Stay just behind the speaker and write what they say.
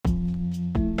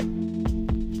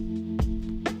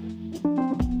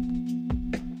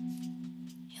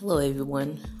Hello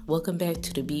everyone, welcome back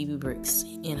to the BB Bricks,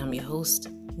 and I'm your host,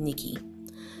 Nikki.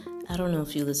 I don't know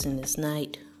if you listen this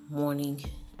night, morning,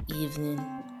 evening,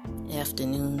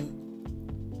 afternoon.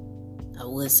 I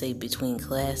would say between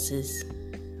classes,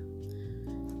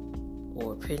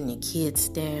 or putting the kids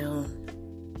down,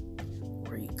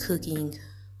 or you're cooking,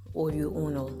 or you're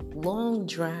on a long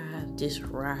drive just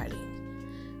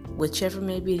riding. Whichever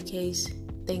may be the case,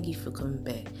 thank you for coming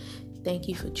back. Thank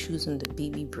you for choosing the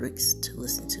BB Bricks to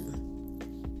listen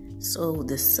to. So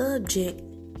the subject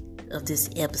of this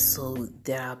episode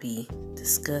that I'll be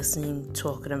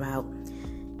talking about,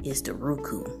 is the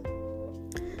Roku.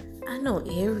 I know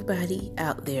everybody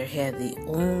out there have their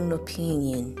own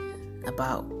opinion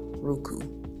about Roku.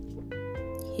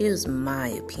 Here's my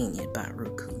opinion about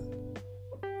Roku.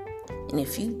 And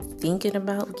if you're thinking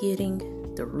about getting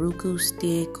the Roku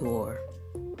stick or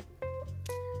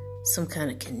some kind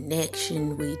of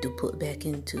connection where you to put back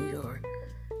into your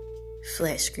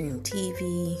flat screen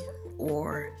TV,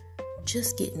 or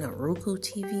just getting a Roku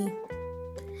TV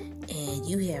and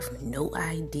you have no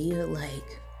idea,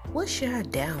 like, what should I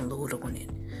download on it?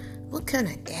 What kind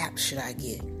of app should I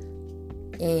get?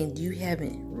 And you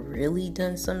haven't really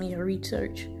done some of your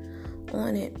research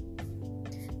on it.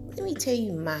 Let me tell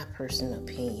you my personal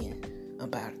opinion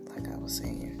about it, like I was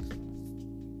saying.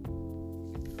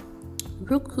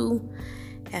 Roku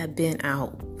have been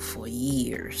out for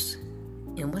years.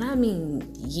 And when I mean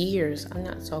years, I'm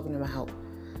not talking about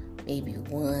maybe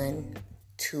 1,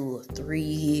 2, or 3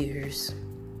 years,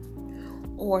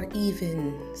 or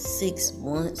even 6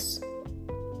 months,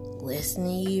 less than a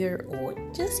year, or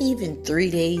just even 3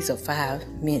 days or 5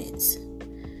 minutes.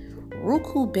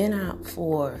 Roku been out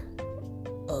for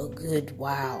a good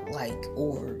while, like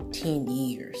over 10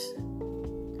 years.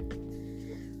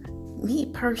 Me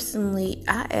personally,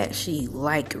 I actually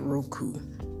like Roku.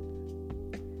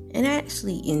 And I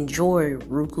actually enjoy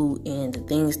Roku and the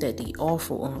things that they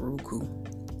offer on Roku.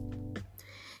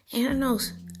 And I know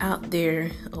out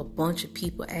there a bunch of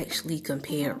people actually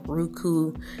compare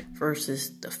Roku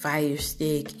versus the Fire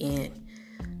Stick. And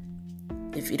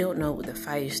if you don't know what the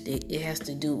Fire Stick, it has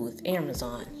to do with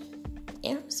Amazon.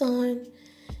 Amazon,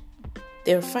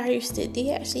 their Fire Stick,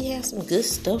 they actually have some good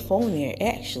stuff on there,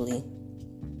 actually.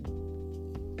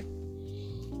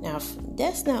 Now,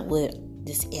 that's not what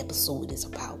this episode is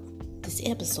about. This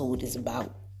episode is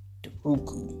about the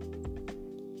Roku.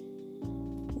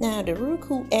 Now, the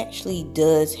Roku actually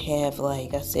does have,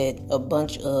 like I said, a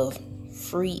bunch of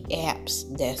free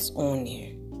apps that's on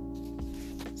there,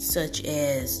 such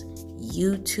as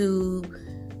YouTube,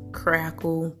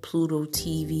 Crackle, Pluto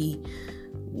TV,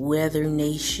 Weather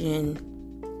Nation,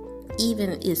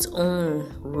 even its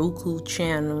own Roku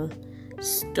channel,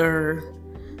 Stir,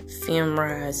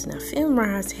 FilmRise. Now,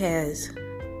 FilmRise has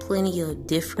plenty of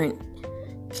different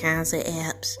kinds of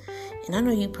apps. And I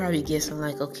know you probably guessing,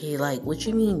 like, okay, like, what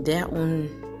you mean that one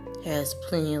has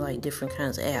plenty of, like, different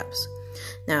kinds of apps?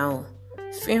 Now,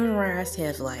 FilmRise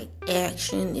has, like,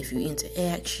 action. If you're into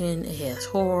action, it has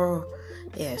horror,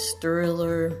 it has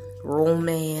thriller,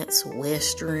 romance,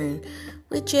 western,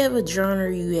 whichever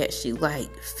genre you actually like.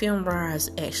 FilmRise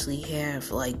actually have,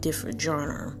 like, different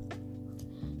genre.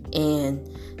 And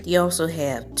they also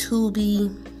have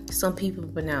Tubi. Some people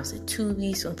pronounce it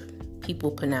Tubi. Some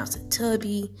people pronounce it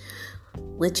Tubby.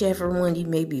 Whichever one you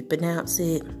maybe pronounce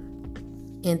it.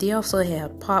 And they also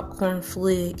have Popcorn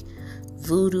Flick,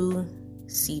 Voodoo,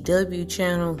 CW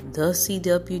Channel, The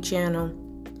CW Channel,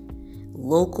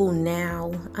 Local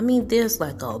Now. I mean, there's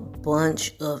like a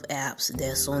bunch of apps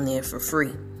that's on there for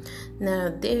free.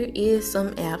 Now, there is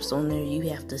some apps on there you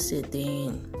have to sit there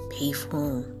and pay for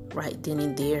them right then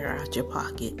and there out your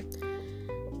pocket.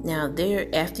 Now,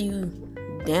 after you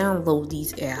download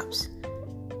these apps,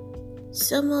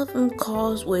 some of them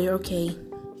cause where, okay,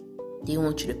 they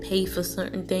want you to pay for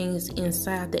certain things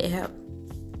inside the app,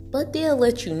 but they'll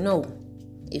let you know.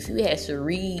 If you actually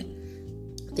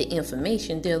read the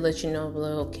information, they'll let you know,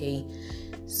 like, okay,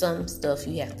 some stuff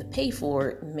you have to pay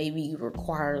for, maybe you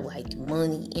require like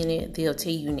money in it. They'll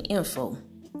tell you in the info,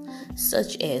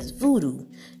 such as Voodoo.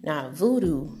 Now,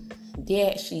 Voodoo, they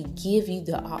actually give you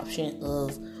the option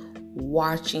of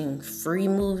watching free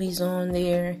movies on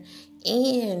there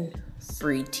and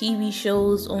free TV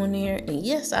shows on there. And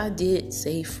yes, I did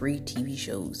say free TV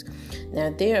shows.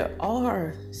 Now, there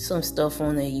are some stuff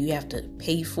on there you have to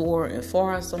pay for. And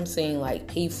far as I'm saying, like,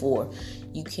 pay for,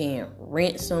 you can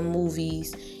rent some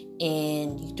movies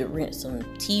and you can rent some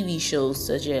TV shows,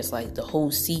 such as like the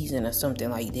whole season or something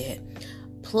like that.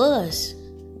 Plus,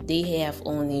 they have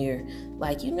on there,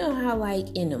 like, you know how like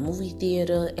in the movie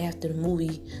theater, after the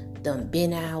movie done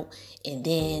been out and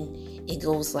then it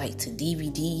goes like to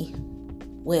DVD.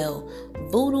 Well,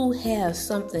 Vudu has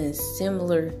something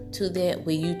similar to that,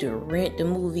 where you to rent the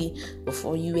movie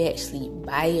before you actually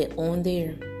buy it on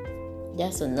there.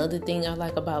 That's another thing I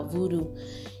like about Vudu.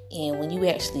 And when you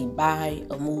actually buy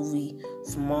a movie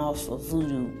from off of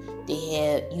Vudu,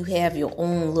 you have your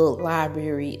own little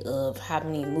library of how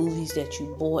many movies that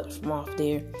you bought from off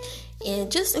there.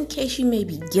 And just in case you may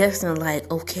be guessing, like,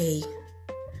 okay,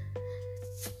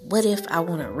 what if I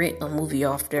want to rent a movie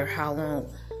off there? How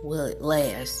long will it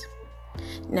last?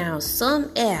 Now, some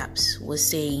apps will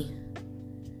say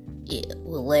it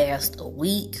will last a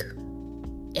week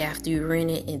after you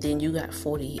rent it, and then you got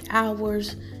 48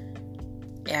 hours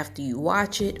after you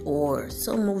watch it. Or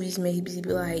some movies maybe be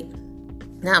like,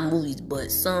 not movies,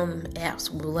 but some apps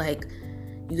will be like,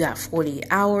 you got 48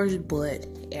 hours, but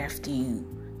after you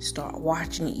start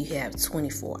watching it, you have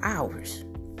 24 hours.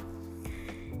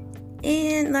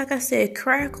 And like I said,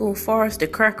 Crackle, as far as the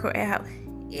Crackle app,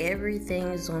 everything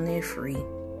is on there free.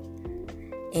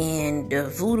 And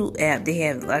the Vudu app, they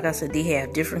have, like I said, they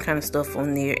have different kind of stuff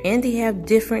on there, and they have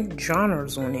different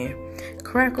genres on there.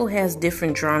 Crackle has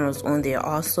different genres on there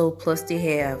also, plus they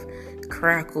have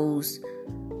Crackle's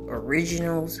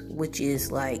originals, which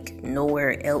is like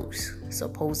nowhere else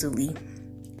supposedly,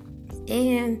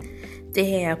 and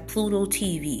they have Pluto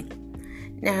TV.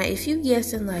 Now, if you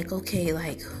guessing like, okay,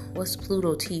 like what's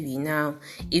Pluto TV? Now,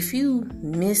 if you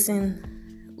missing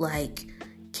like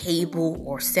cable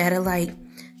or satellite,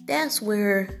 that's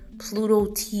where Pluto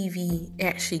TV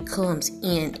actually comes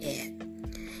in at.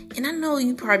 And I know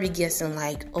you probably guessing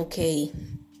like, okay,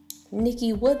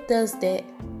 Nikki, what does that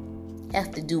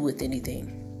have to do with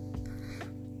anything?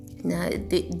 Now,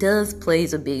 it does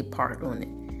plays a big part on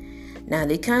it. Now,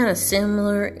 they're kind of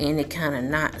similar and they're kind of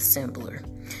not similar.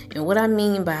 And what I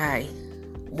mean by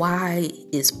why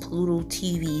is Pluto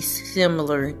TV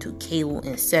similar to cable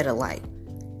and satellite?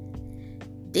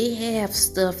 They have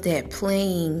stuff that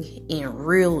playing in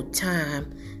real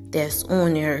time that's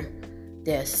on there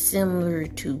that's similar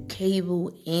to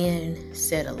cable and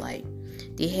satellite.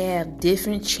 They have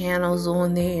different channels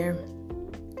on there.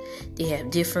 They have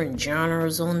different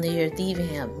genres on there. They even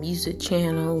have music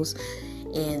channels,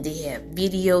 and they have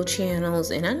video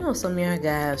channels. And I know some of y'all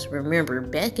guys remember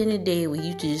back in the day when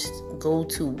you just go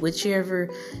to whichever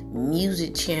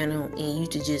music channel and you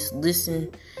could just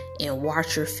listen and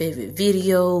watch your favorite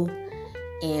video,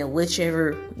 and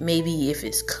whichever, maybe if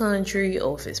it's country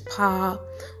or if it's pop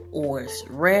or it's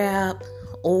rap,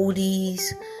 oldies,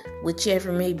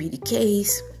 whichever may be the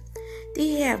case,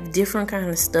 they have different kind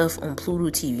of stuff on Pluto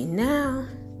TV. Now,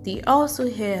 they also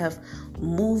have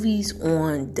movies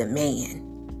on demand.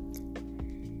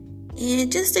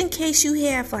 And just in case you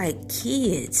have like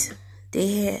kids,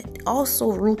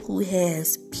 Roku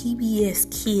has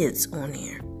PBS Kids on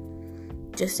there.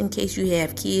 Just in case you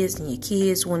have kids and your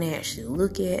kids want to actually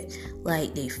look at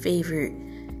like their favorite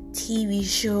TV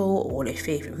show or their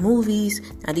favorite movies.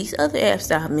 Now, these other apps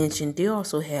that I mentioned, they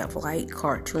also have like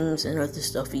cartoons and other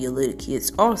stuff for your little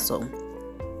kids also.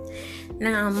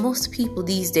 Now, most people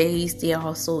these days, they're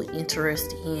also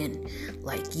interested in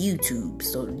like YouTube.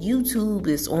 So YouTube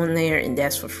is on there, and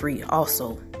that's for free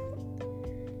also.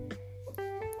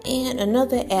 And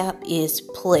another app is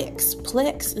Plex.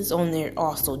 Plex is on there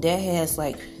also.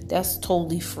 That's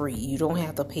totally free. You don't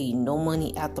have to pay no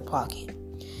money out the pocket.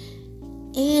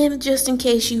 And just in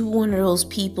case you one of those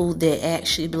people that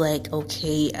actually be like,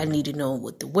 okay, I need to know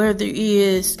what the weather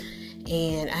is,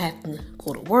 and I have to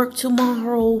go to work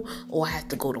tomorrow, or I have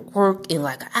to go to work in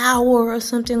like an hour or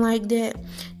something like that.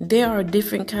 There are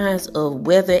different kinds of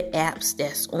weather apps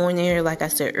that's on there, like I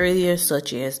said earlier,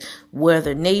 such as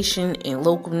Weather Nation and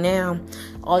Local Now.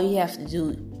 All you have to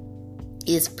do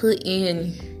is put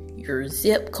in your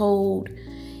zip code,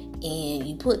 and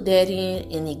you put that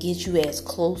in, and it gets you as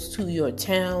close to your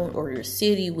town or your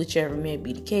city, whichever may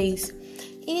be the case.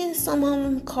 And some of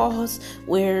them cost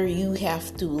where you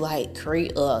have to like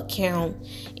create an account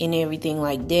and everything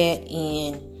like that,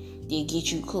 and they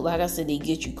get you, like I said, they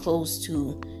get you close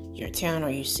to your town or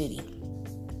your city.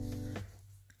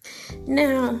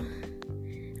 Now,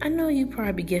 I know you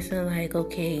probably guessing like,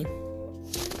 okay,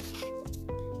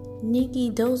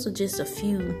 Nikki, those are just a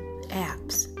few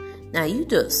apps. Now, you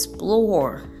to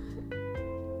explore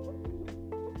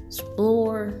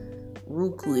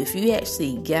Roku. If you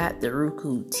actually got the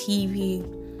Roku TV,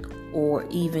 or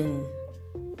even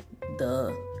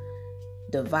the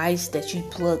device that you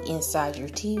plug inside your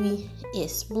TV,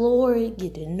 explore it,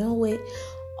 get to know it.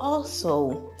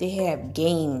 Also, they have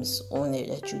games on there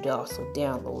that you can also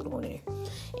download on there.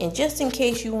 And just in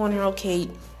case you wonder, okay,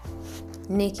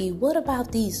 Nikki, what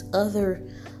about these other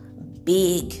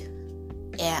big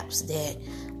apps that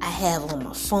I have on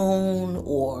my phone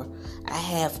or I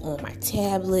have on my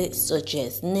tablet, such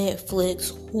as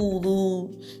Netflix,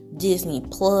 Hulu, Disney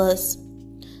Plus?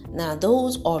 Now,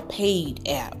 those are paid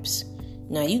apps.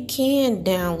 Now, you can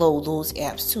download those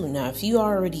apps too. Now, if you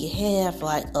already have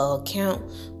like an account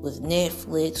with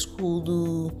Netflix,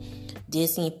 Hulu,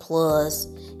 Disney Plus,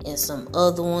 and some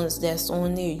other ones that's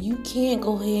on there, you can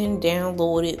go ahead and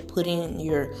download it, put in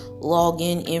your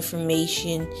login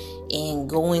information, and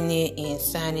go in there and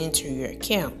sign into your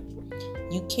account.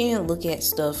 You can look at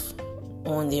stuff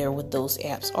on there with those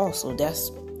apps also.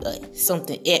 That's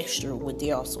something extra what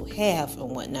they also have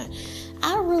and whatnot.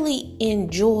 I really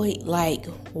enjoy like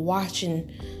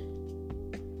watching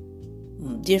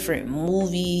different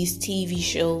movies, TV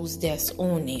shows that's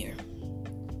on there.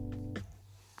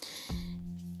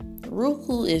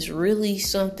 Roku is really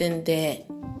something that,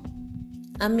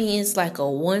 it's like a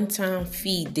one-time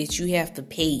fee that you have to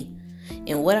pay.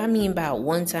 And what I mean by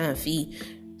one-time fee,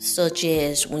 such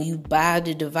as when you buy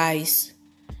the device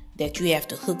that you have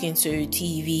to hook into your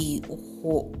TV,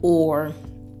 or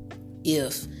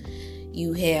if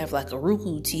you have like a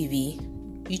Roku TV,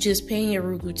 you just pay your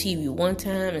Roku TV one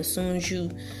time. As soon as you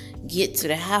get to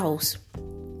the house,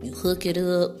 you hook it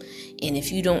up, and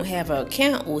if you don't have an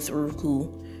account with Roku,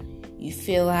 you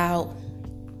fill out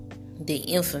the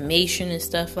information and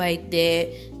stuff like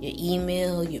that, your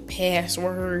email, your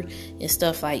password, and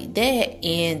stuff like that,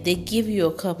 and they give you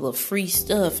a couple of free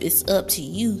stuff. It's up to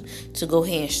you to go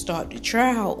ahead and start the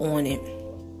trial on it.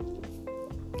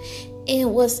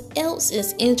 And what else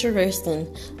is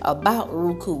interesting about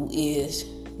Roku is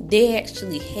they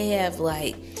actually have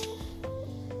like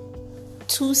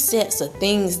two sets of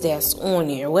things that's on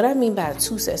there. What I mean by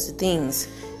two sets of things,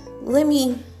 let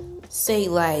me say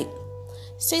like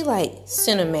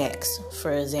Cinemax,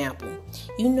 for example.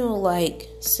 Like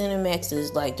Cinemax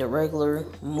is like the regular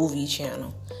movie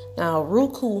channel. Now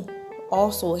Roku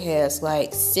also has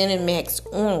like Cinemax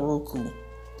on Roku.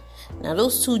 Now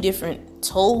those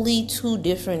totally two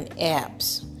different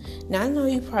apps. Now I know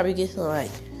you probably get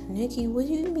like, Nikki, what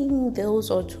do you mean those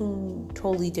are two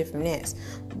totally different apps?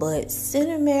 But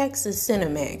Cinemax is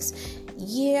Cinemax.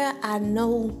 Yeah, I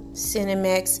know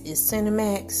Cinemax is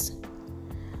Cinemax.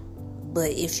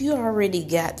 But if you already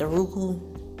got the Roku,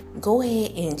 go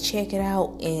ahead and check it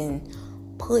out and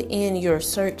put in your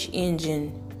search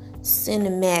engine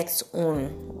Cinemax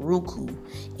on Roku,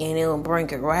 and it'll bring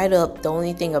it right up. The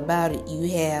only thing about it, you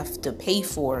have to pay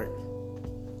for it.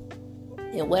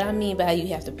 And what I mean by you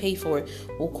have to pay for it,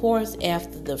 of course,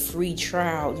 after the free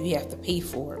trial, you have to pay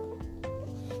for it.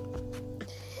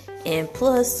 And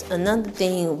plus, another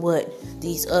thing what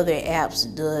these other apps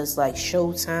does, like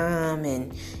Showtime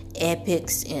and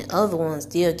Epics and other ones,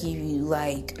 they'll give you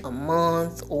like a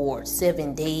month or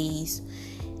 7 days.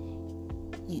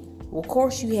 Of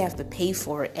course, you have to pay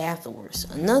for it afterwards.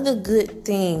 Another good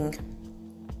thing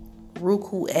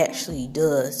Roku actually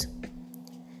does,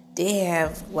 they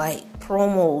have like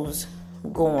promos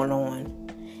going on.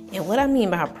 And what I mean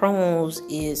by promos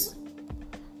is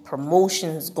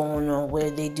promotions going on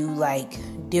where they do like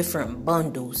different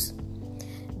bundles.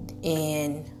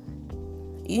 And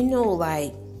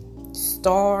like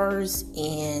Stars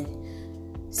and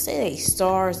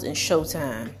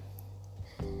Showtime.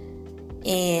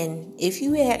 And if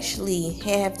you actually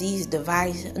have these have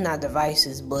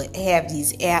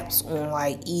these apps on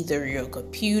like either your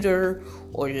computer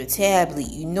or your tablet,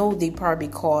 they probably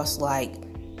cost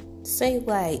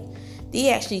they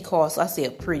actually cost, I say,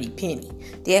 a pretty penny.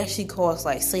 They actually cost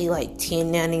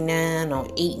 $10.99 or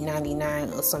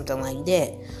 $8.99 or something like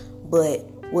that. But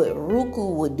what Roku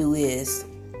would do is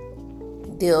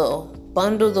they'll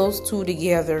bundle those two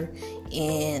together,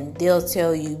 and they'll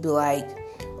tell you, be like,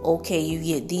 okay, you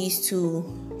get these two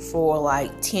for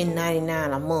like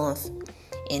 $10.99 a month.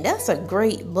 And that's a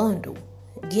great bundle.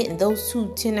 Getting those two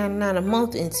 $10.99 a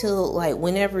month until like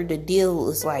whenever the deal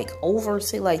is like over,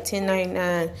 say like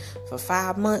 $10.99 for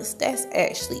 5 months. That's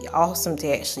actually awesome to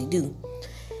actually do.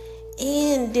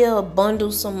 And they'll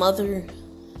bundle some other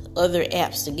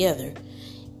apps together.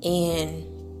 And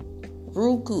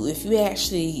Roku, if you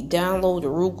actually download the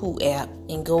Roku app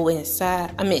and go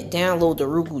inside, download the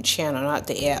Roku channel, not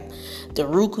the app. The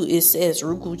Roku, it says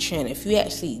Roku channel. If you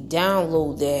actually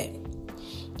download that,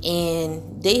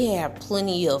 and they have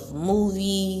plenty of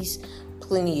movies,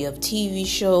 plenty of TV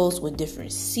shows with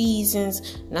different seasons.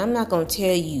 And I'm not going to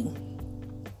tell you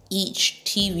each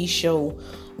TV show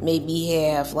maybe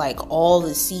have like all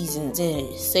the seasons in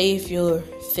it. Say if your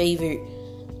favorite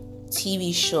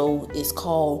TV show is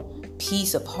called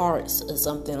Piece of Hearts or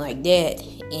something like that,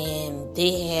 and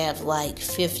they have like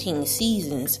 15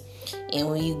 seasons, and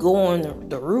when you go on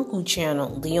the Roku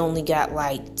channel, they only got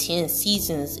like 10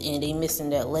 seasons and they missing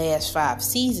that last 5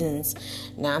 seasons.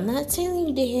 Now, I'm not telling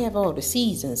you they have all the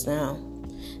seasons now.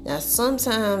 Now,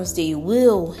 sometimes they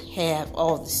will have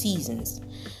all the seasons.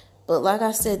 But like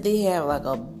I said, they have like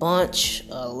a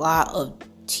lot of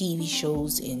TV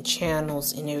shows and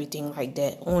channels and everything like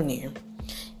that on there.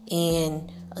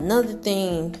 And another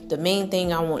thing, the main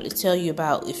thing I want to tell you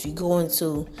about, if you go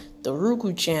into the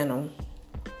Roku channel,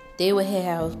 they will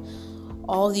have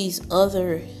all these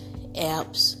other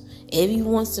apps every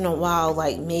once in a while,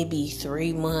 like maybe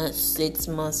 3 months, 6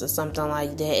 months or something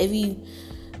like that.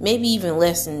 Maybe even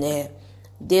less than that.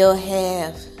 They'll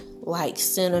have like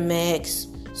Cinemax,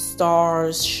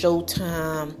 Stars,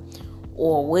 Showtime,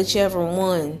 or whichever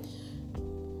one,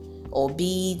 or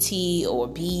BET or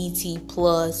BET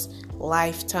Plus,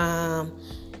 Lifetime,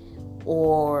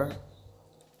 or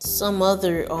some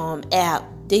other app.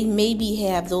 They maybe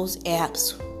have those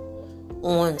apps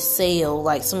on sale,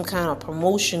 like some kind of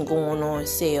promotion going on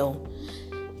sale.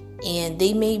 And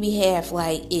they maybe have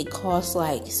like, it costs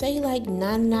like, say like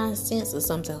 99 cents or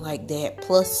something like that,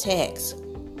 plus tax,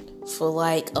 for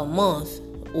like a month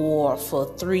or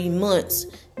for 3 months.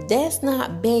 That's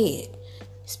not bad.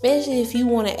 Especially if you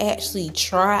want to actually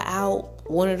try out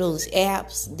one of those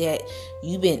apps that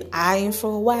you've been eyeing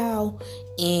for a while,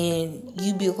 and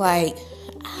you be like,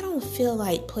 I don't feel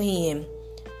like paying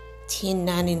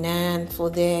 $10.99 for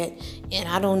that, and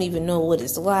I don't even know what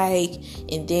it's like.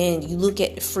 And then you look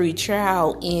at the free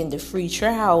trial, and the free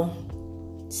trial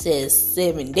says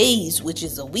 7 days, which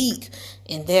is a week,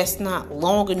 and that's not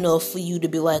long enough for you to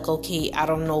be like, okay, I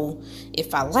don't know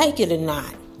if I like it or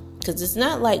not. Because it's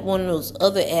not like one of those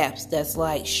other apps that's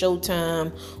like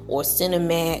Showtime or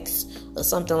Cinemax or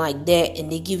something like that,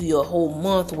 and they give you a whole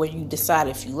month where you decide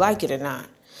if you like it or not.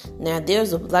 Now,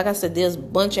 like I said, there's a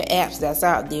bunch of apps that's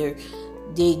out there.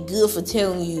 They're good for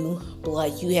telling you,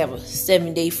 like, you have a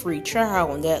 7-day free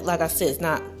trial, and that, like I said, it's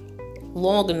not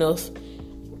long enough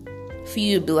for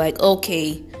you to be like,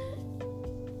 okay,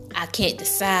 I can't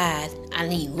decide, I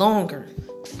need longer.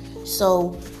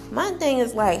 So my thing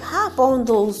is like, hop on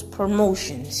those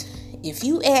promotions. If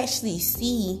you actually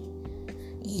see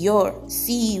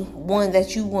one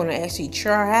that you want to actually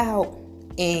try out,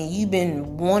 and you've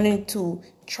been wanting to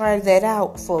try that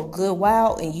out for a good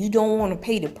while, and you don't want to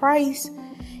pay the price,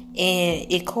 and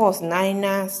it costs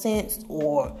 99 cents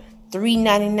or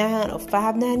 $3.99 or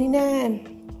 $5.99,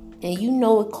 and you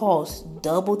know it costs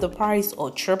double the price or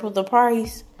triple the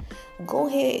price, go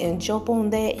ahead and jump on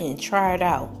that and try it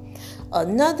out.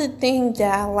 Another thing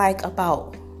that I like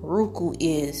about Roku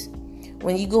is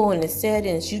when you go in the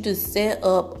settings, you just set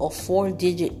up a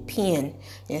 4-digit PIN.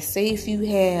 And say if you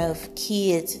have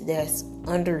kids that's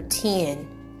under 10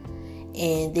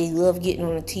 and they love getting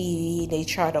on the TV, they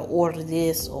try to order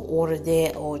this or order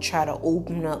that or try to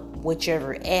open up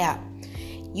whichever app,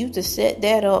 you just set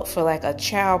that up for like a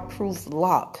child-proof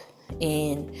lock.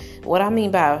 And what I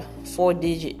mean by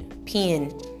 4-digit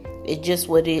PIN, it's just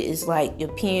what it is, like your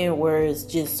PIN, where it's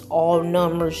just all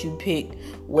numbers. You pick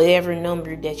whatever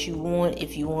number that you want.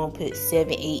 If you want to put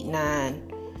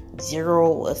 7890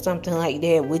 or something like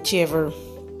that, whichever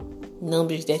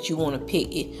numbers that you want to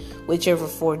pick, whichever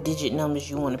 4-digit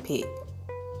numbers you want to pick.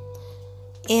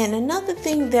 And another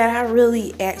thing that I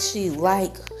really actually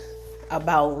like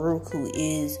about Roku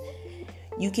is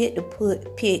you get to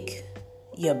pick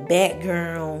your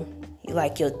background,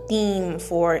 like your theme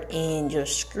for it, and your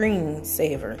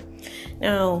screensaver.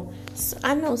 Now,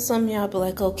 I know some of y'all be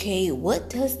like, okay, what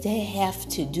does that have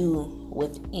to do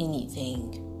with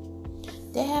anything?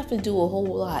 That have to do a whole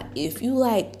lot. If you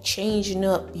like changing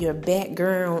up your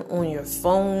background on your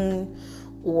phone,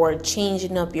 or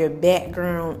changing up your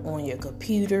background on your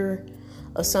computer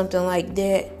or something like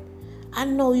that, I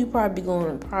know you probably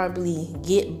going to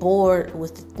get bored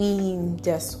with the theme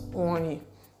that's on you.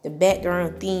 The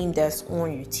background theme that's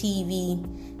on your TV,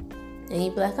 and you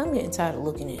be like, I'm getting tired of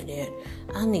looking at that.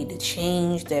 I need to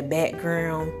change that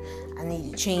background. I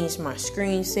need to change my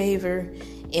screensaver.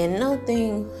 And another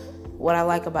thing, what I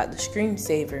like about the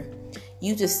screensaver,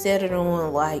 you just set it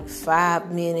on like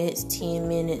 5 minutes, 10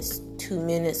 minutes, 2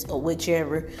 minutes, or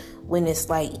whichever, when it's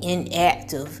like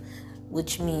inactive,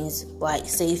 which means, like,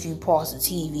 say if you pause the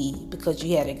TV because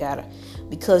you have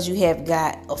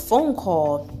got a phone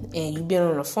call and you've been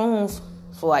on the phone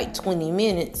for like 20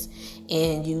 minutes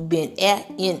and you've been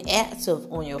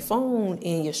inactive on your phone,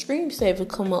 and your screensaver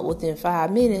come up within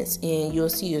 5 minutes, and you'll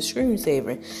see your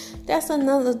screensaver. That's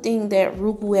another thing that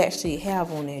Roku actually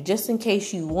have on there, just in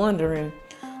case you wondering.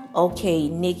 Okay,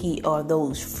 Nikki, are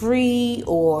those free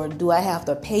or do I have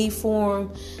to pay for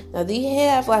them? Now, they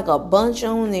have like a bunch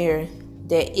on there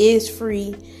that is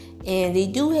free, and they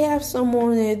do have some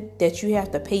on there that you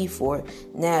have to pay for.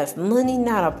 Now, if money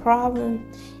not a problem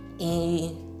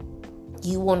and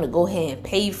you want to go ahead and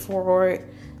pay for it,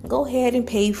 go ahead and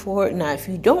pay for it. Now, if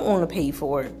you don't want to pay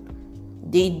for it,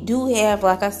 they do have,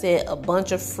 like I said, a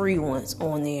bunch of free ones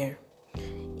on there.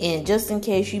 And just in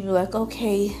case you be like,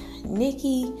 okay,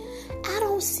 Nikki, I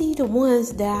don't see the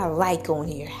ones that I like on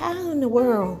here. How in the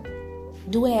world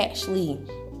do I actually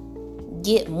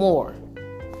get more?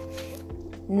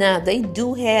 Now, they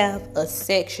do have a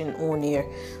section on there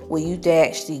where you can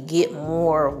actually get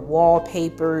more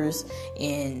wallpapers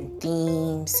and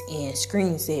themes and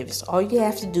screensavers. All you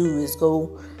have to do is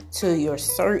go to your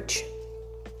search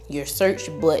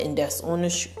button that's on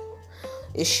the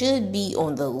it should be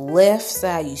on the left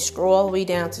side. You scroll all the way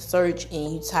down to search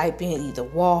and you type in either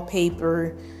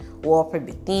wallpaper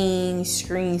themes,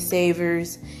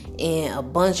 screensavers, and a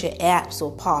bunch of apps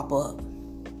will pop up.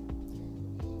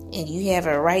 And you have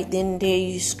it right then and there.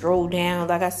 You scroll down.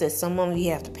 Like I said, some of them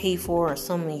you have to pay for, or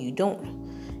some of them you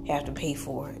don't have to pay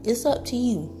for. It's up to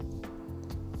you.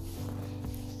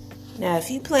 Now, if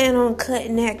you plan on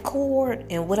cutting that cord,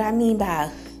 and what I mean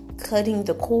by cutting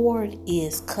the cord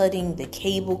is cutting the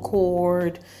cable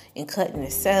cord and cutting the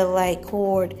satellite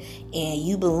cord, and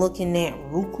you've been looking at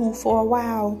Roku for a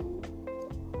while,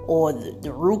 or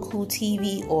the Roku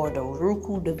TV or the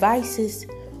Roku devices,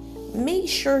 make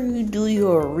sure you do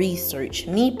your research.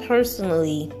 Me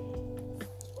personally,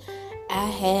 I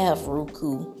have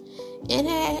Roku, and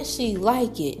I actually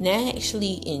like it, and I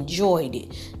actually enjoyed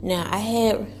it. Now, I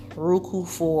had Roku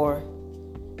for,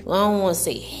 I don't want to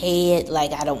say had,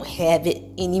 like I don't have it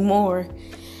anymore.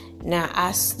 Now,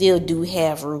 I still do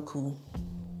have Roku.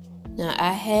 Now,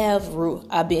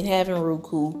 I've been having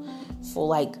Roku for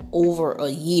like over a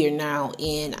year now,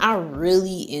 and I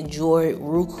really enjoy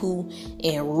Roku.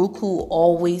 And Roku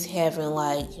always having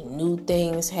like new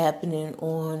things happening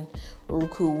on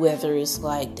Roku, whether it's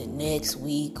like the next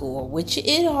week or which,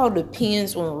 it all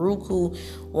depends on Roku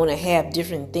want to have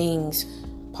different things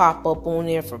pop up on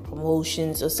there for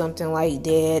promotions or something like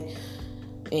that,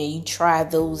 and you try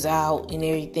those out and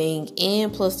everything.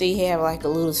 And plus they have like a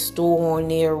little store on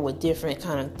there with different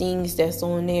kind of things that's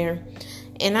on there.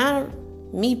 And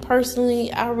me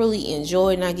personally, I really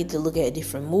enjoy it, and I get to look at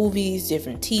different movies,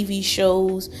 different TV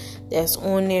shows that's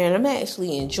on there, and I'm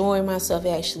actually enjoying myself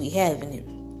actually having it.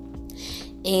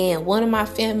 And one of my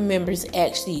family members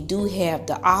actually do have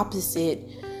the opposite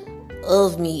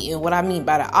of me, and what I mean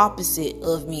by the opposite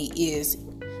of me is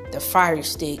the Fire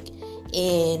Stick.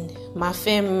 And my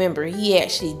family member, he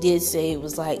actually did say it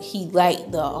was like he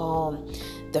liked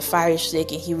the Fire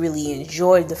Stick, and he really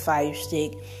enjoyed the Fire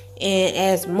Stick. And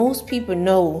as most people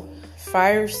know,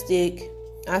 Fire Stick,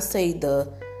 I say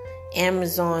the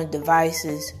Amazon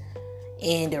devices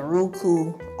and the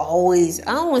Roku always,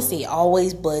 I don't want to say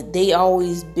always, but they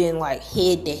always been like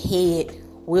head to head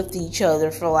with each other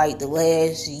for like the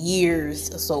last years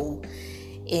or so.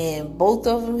 And both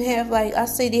of them have, like, I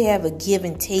say they have a give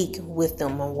and take with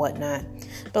them and whatnot.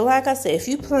 But like I said, if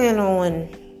you plan on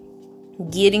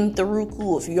getting the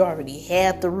Roku, if you already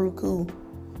have the Roku,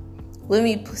 let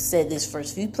me say this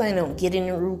first. If you plan on getting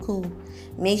the Roku,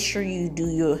 make sure you do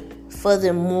your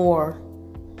furthermore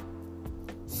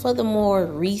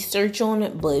research on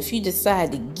it. But if you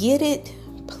decide to get it,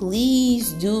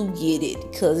 please do get it,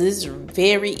 because it's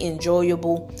very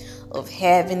enjoyable of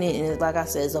having it. And like I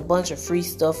said, there's a bunch of free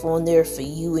stuff on there for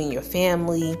you and your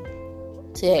family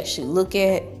to actually look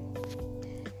at.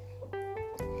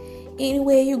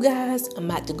 Anyway, you guys, I'm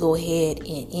about to go ahead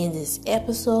and end this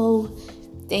episode.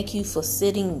 Thank you for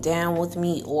sitting down with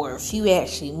me, or if you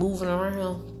actually moving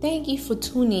around, thank you for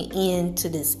tuning in to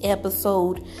this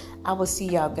episode. I will see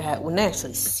y'all guys. Well,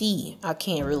 actually see, I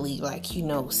can't really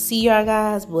see y'all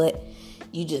guys, but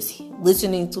you just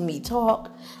listening to me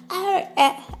talk.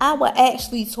 I will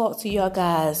actually talk to y'all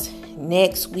guys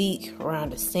next week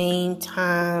around the same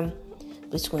time,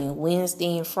 between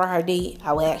Wednesday and Friday.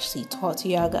 I will actually talk to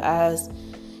y'all guys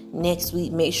next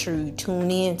week. Make sure you tune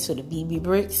in to the BB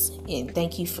Bricks, and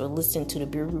thank you for listening to the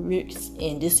BB Bricks.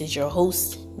 And this is your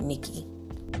host, Nikki.